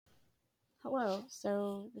Hello.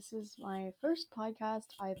 So, this is my first podcast,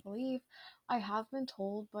 I believe. I have been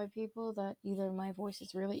told by people that either my voice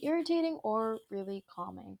is really irritating or really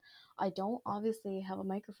calming. I don't obviously have a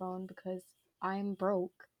microphone because I'm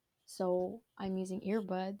broke, so I'm using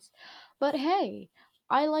earbuds. But hey,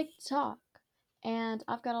 I like to talk, and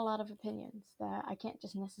I've got a lot of opinions that I can't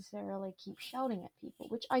just necessarily keep shouting at people,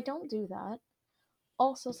 which I don't do that.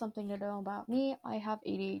 Also, something to know about me, I have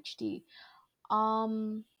ADHD.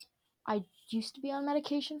 Um, I used to be on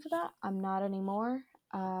medication for that. I'm not anymore.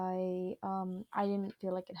 I didn't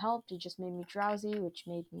feel like it helped. It just made me drowsy, which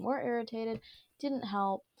made me more irritated. Didn't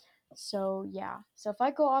help. So yeah. So if I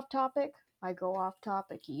go off topic, I go off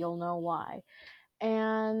topic. You'll know why.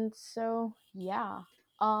 And so yeah.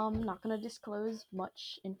 Not gonna disclose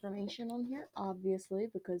much information on here, obviously,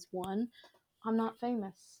 because one, I'm not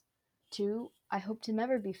famous. Two, I hope to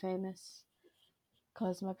never be famous,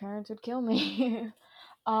 cause my parents would kill me.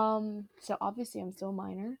 So obviously I'm still a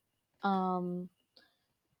minor. Um,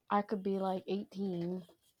 I could be like 18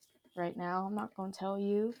 right now. I'm not gonna tell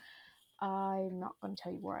you. I'm not gonna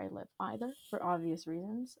tell you where I live either, for obvious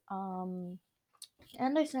reasons. And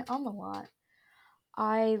I sing a lot.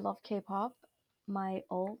 I love K-pop. My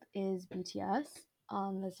ult is BTS.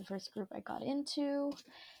 That's the first group I got into,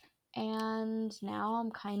 and now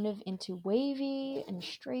I'm kind of into Wavy and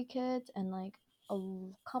Stray Kids and like a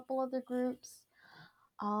couple other groups.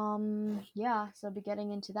 Yeah, so I'll be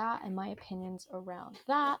getting into that and my opinions around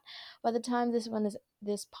that. By the time this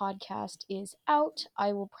podcast is out,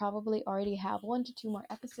 I will probably already have 1 to 2 more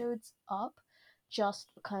episodes up, just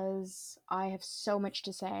because I have so much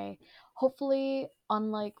to say. Hopefully,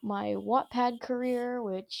 unlike my Wattpad career,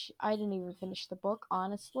 which I didn't even finish the book,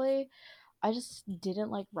 honestly, I just didn't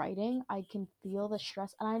like writing. I can feel the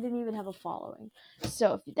stress, and I didn't even have a following.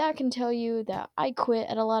 So if that can tell you that I quit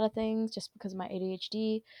at a lot of things just because of my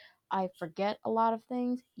ADHD, I forget a lot of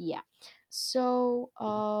things. Yeah. So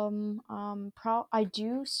I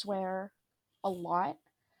do swear a lot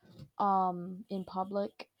in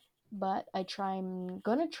public, but I'm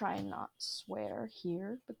gonna try and not swear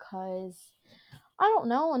here because I don't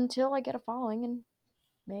know until I get a following and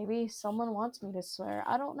maybe someone wants me to swear.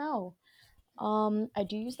 I don't know. I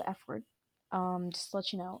do use the F word, just to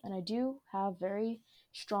let you know, and I do have very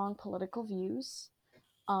strong political views.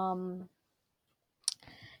 Um,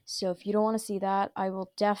 so if you don't want to see that, I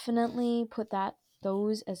will definitely put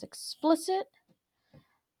those as explicit.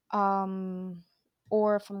 Um,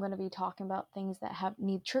 or if I'm going to be talking about things that have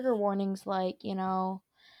need trigger warnings, like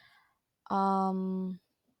um,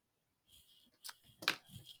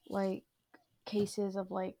 like cases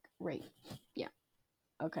of like rape. Yeah.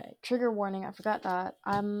 Okay. Trigger warning. I forgot that.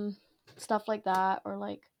 Stuff like that, or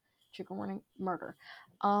like trigger warning murder.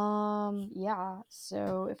 Yeah.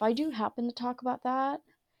 So if I do happen to talk about that,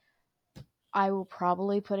 I will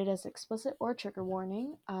probably put it as explicit or trigger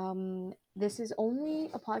warning. This is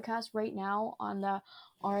only a podcast right now on the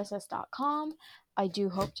RSS.com. I do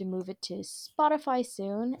hope to move it to Spotify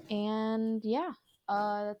soon. And yeah,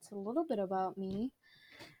 that's a little bit about me.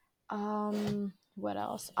 What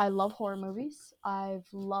else? I love horror movies. I've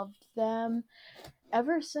loved them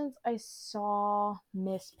ever since I saw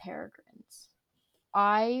Miss Peregrine's.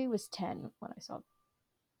 I was 10 when I saw.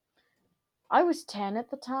 I was 10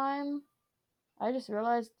 at the time. I just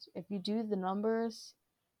realized if you do the numbers,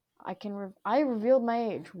 I revealed my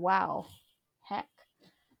age. Wow. Heck.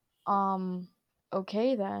 Um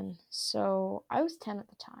okay then. So, I was 10 at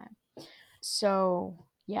the time. So,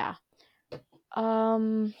 yeah.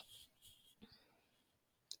 Um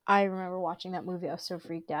I remember watching that movie. I was so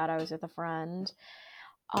freaked out. I was with a friend.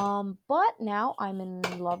 But now I'm in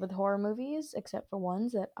love with horror movies, except for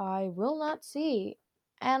ones that I will not see.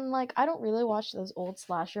 And like I don't really watch those old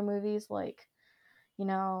slasher movies like, I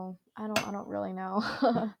don't really know.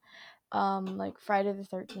 Like Friday the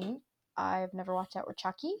 13th. I've never watched that with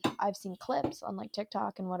Chucky. I've seen clips on like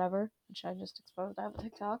TikTok and whatever, which I just exposed. I have a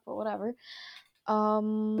TikTok, but whatever.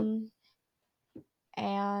 Um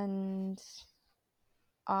and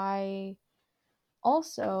I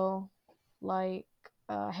also like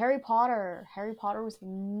Harry Potter. Harry Potter was the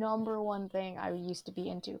number one thing I used to be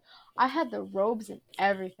into. I had the robes and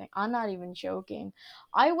everything. I'm not even joking.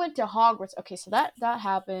 I went to Hogwarts. Okay, so that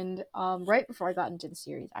happened right before I got into the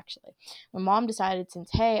series. Actually, my mom decided,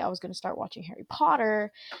 since hey, I was going to start watching Harry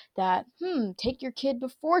Potter, that take your kid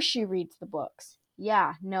before she reads the books.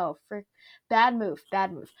 Yeah, no, for bad move,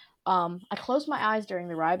 bad move. I closed my eyes during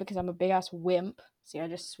the ride because I'm a big ass wimp. See, I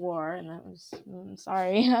just swore, and that was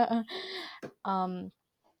sorry. um,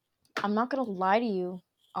 I'm not gonna lie to you.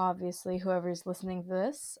 Obviously, whoever's listening to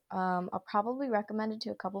this, I'll probably recommend it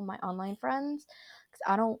to a couple of my online friends because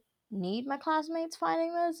I don't need my classmates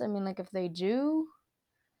finding this. I mean, like, if they do,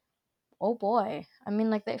 oh boy. I mean,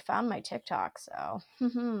 like, they found my TikTok, so.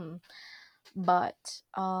 But,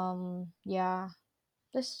 yeah.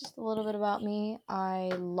 This is just a little bit about me.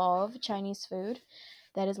 I love Chinese food.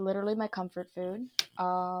 That is literally my comfort food.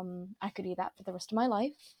 I could eat that for the rest of my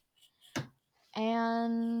life.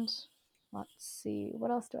 And let's see,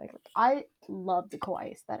 what else do I like? I love the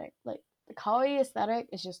kawaii aesthetic. Like, the kawaii aesthetic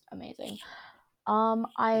is just amazing. I'm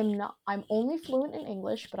only fluent in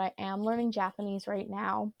English, but I am learning Japanese right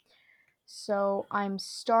now. So I'm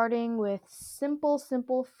starting with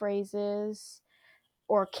simple phrases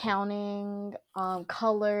or counting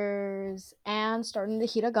colors and starting the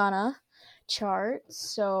hiragana chart.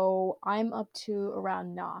 So I'm up to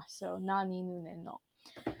around na. So na ni nu ne no.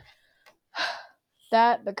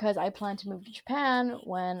 That because I plan to move to Japan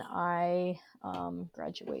when I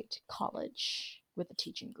graduate college with a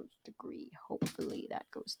teaching degree. Hopefully that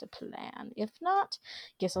goes to plan. If not,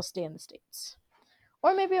 guess I'll stay in the States.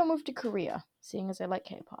 Or maybe I'll move to Korea, seeing as I like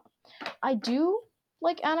K-pop. I do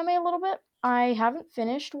like anime a little bit. I haven't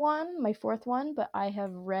finished my fourth one, but I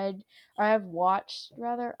have watched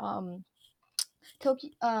rather, not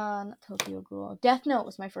Tokyo Ghoul. Death Note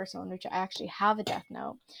was my first one, which I actually have a Death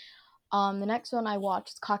Note. The next one I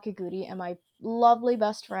watched is Kakegurui, and my lovely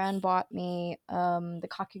best friend bought me the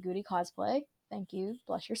Kakegurui cosplay. Thank you,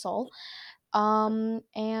 bless your soul. And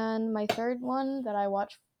my third one that I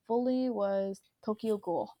watched fully was Tokyo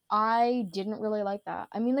Ghoul. I didn't really like that.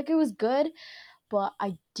 I mean, like, it was good, but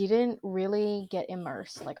I didn't really get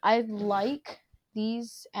immersed. Like, I like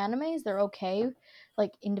these animes, they're okay,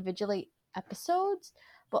 like, individually episodes,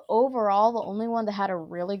 but overall, the only one that had a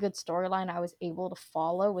really good storyline I was able to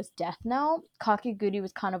follow was Death Note. Kakegurui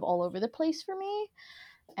was kind of all over the place for me,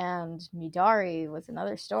 and Midari was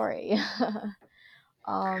another story.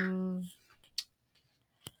 um,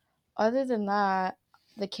 Other than that,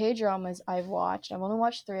 the K dramas I've only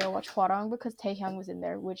watched 3. I watched Hwarang because Taehyung was in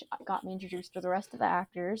there, which got me introduced to the rest of the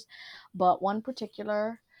actors. But one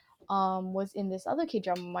particular was in this other K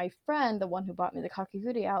drama. My friend, the one who bought me the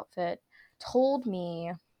Kakegurui outfit, told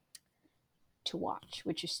me to watch,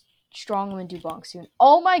 which is Strong Women Do Bong Soon.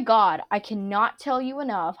 Oh my god, I cannot tell you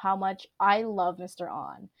enough how much I love Mr.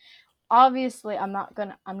 On. Obviously, I'm not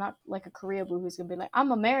like a Korea boo who's gonna be like, I'm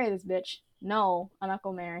gonna marry this bitch. No, I'm not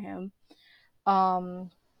gonna marry him.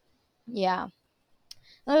 Um, yeah.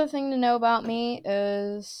 Another thing to know about me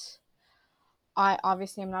is I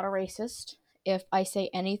obviously am not a racist. If I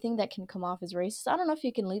say anything that can come off as racist, I don't know if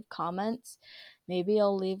you can leave comments. Maybe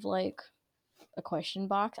I'll leave like a question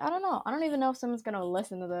box. I don't know. I don't even know if someone's gonna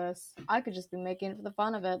listen to this. I could just be making it for the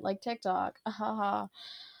fun of it, like TikTok.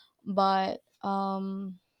 But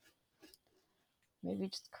maybe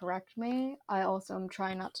just correct me. I also am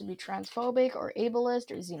trying not to be transphobic or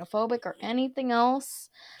ableist or xenophobic or anything else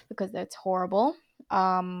because that's horrible.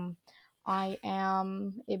 I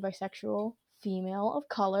am a bisexual female of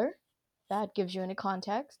color. That gives you any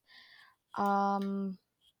context. I'm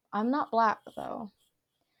not black though.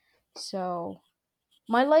 So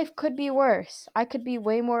my life could be worse. I could be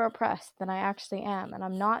way more oppressed than I actually am, and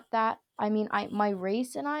I'm not that. I mean, my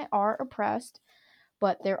race and I are oppressed,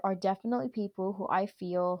 but there are definitely people who I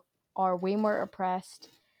feel are way more oppressed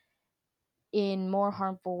in more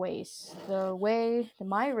harmful ways. The way that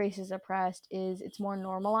my race is oppressed is it's more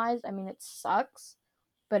normalized. I mean, it sucks,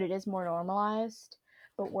 but it is more normalized.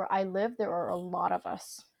 But where I live, there are a lot of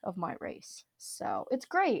us of my race. So it's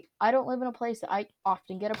great. I don't live in a place that I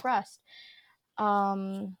often get oppressed.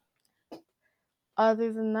 Um,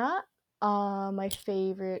 Other than that, my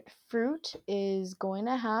favorite fruit is going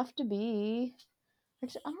to have to be.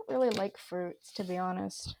 Actually, I don't really like fruits, to be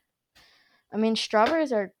honest. I mean,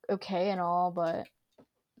 strawberries are okay and all, but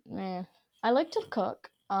I like to cook.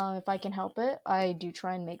 If I can help it, I do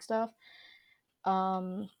try and make stuff.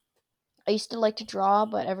 I used to like to draw,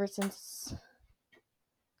 but ever since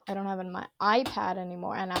I don't have my iPad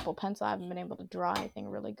anymore and Apple Pencil, I haven't been able to draw anything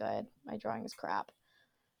really good. My drawing is crap.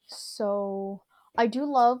 So I do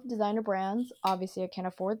love designer brands. Obviously, I can't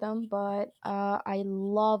afford them, but I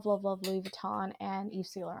love Louis Vuitton and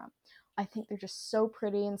Yves Saint Laurent. I think they're just so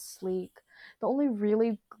pretty and sleek. The only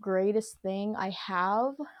really greatest thing I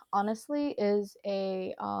have, honestly, is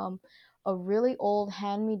a really old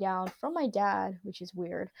hand me down from my dad, which is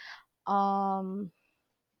weird.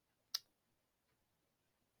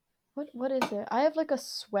 What is it? I have like a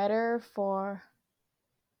sweater for.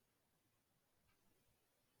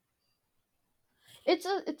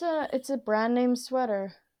 It's a brand name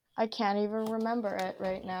sweater. I can't even remember it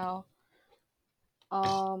right now.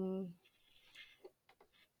 Um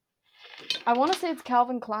I want to say it's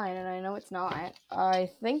Calvin Klein, and I know it's not. I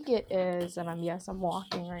think it is, and I'm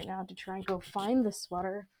walking right now to try and go find the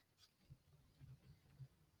sweater.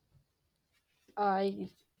 I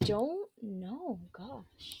don't know.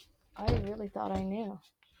 Gosh, I really thought I knew.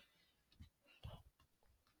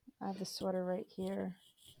 I have the sweater right here.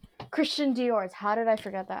 Christian Dior's. How did I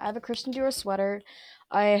forget that? I have a Christian Dior sweater.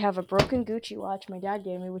 I have a broken Gucci watch my dad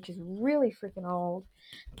gave me, which is really freaking old.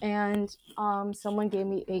 And someone gave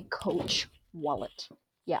me a Coach wallet.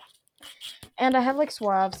 Yeah. And I have like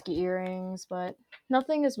Swarovski earrings, but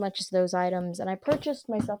nothing as much as those items. And I purchased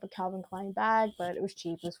myself a Calvin Klein bag, but it was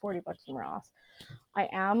cheap. It was $40 from Ross. I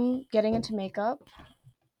am getting into makeup.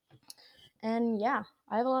 And yeah,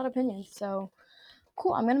 I have a lot of opinions. So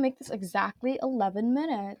cool. I'm going to make this exactly 11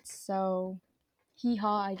 minutes. So hee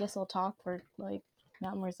haw, I guess I'll talk for like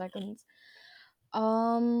 9 more seconds.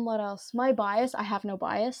 What else? My bias, I have no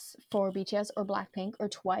bias for BTS or Blackpink or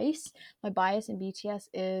Twice. My bias in BTS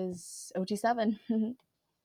is OT7.